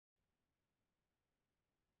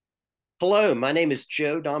Hello, my name is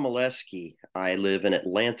Joe Domaleski. I live in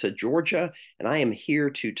Atlanta, Georgia, and I am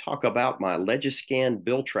here to talk about my LegiScan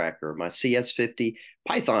Bill Tracker, my CS50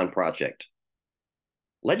 Python project.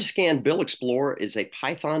 LegiScan Bill Explorer is a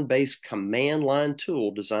Python-based command line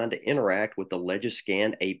tool designed to interact with the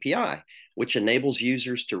LegiScan API, which enables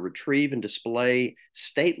users to retrieve and display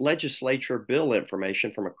state legislature bill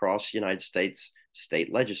information from across the United States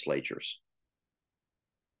state legislatures.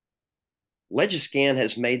 LegiScan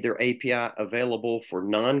has made their API available for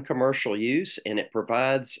non-commercial use, and it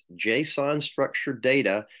provides JSON structured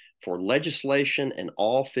data for legislation in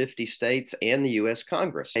all 50 states and the U.S.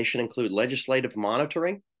 Congress. They include legislative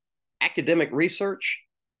monitoring, academic research,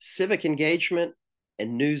 civic engagement,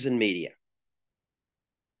 and news and media.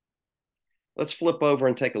 Let's flip over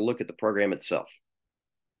and take a look at the program itself.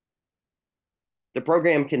 The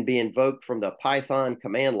program can be invoked from the Python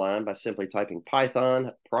command line by simply typing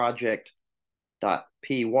Python project.py,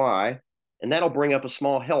 and that'll bring up a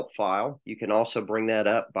small help file. You can also bring that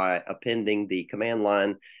up by appending the command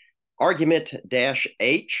line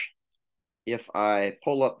argument-h. If I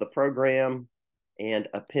pull up the program and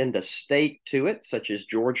append a state to it, such as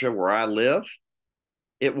Georgia, where I live,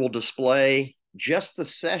 it will display just the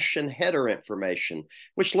session header information,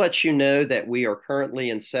 which lets you know that we are currently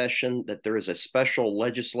in session, that there is a special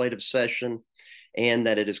legislative session, and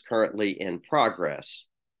that it is currently in progress.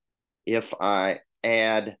 If I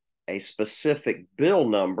add a specific bill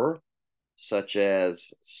number, such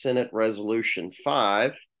as Senate Resolution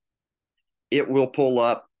 5, it will pull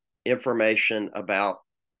up information about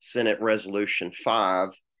Senate Resolution 5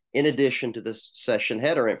 in addition to the session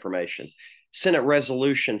header information. Senate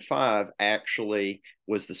Resolution 5 actually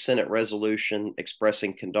was the Senate resolution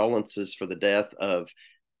expressing condolences for the death of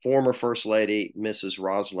former First Lady Mrs.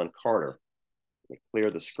 Rosalind Carter. Let me clear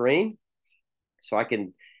the screen so I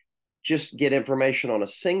can just get information on a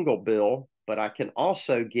single bill, but I can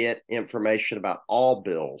also get information about all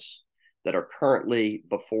bills that are currently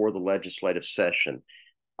before the legislative session.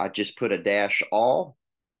 I just put a dash all,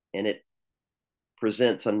 and it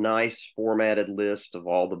presents a nice formatted list of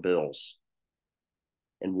all the bills.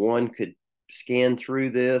 And one could scan through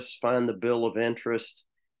this, find the bill of interest,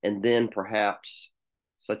 and then perhaps,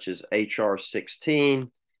 such as HR 16,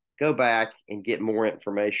 go back and get more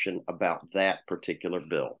information about that particular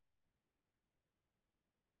bill.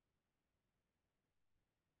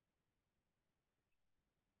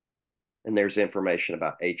 And there's information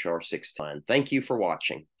about HR 16. Thank you for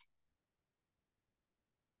watching.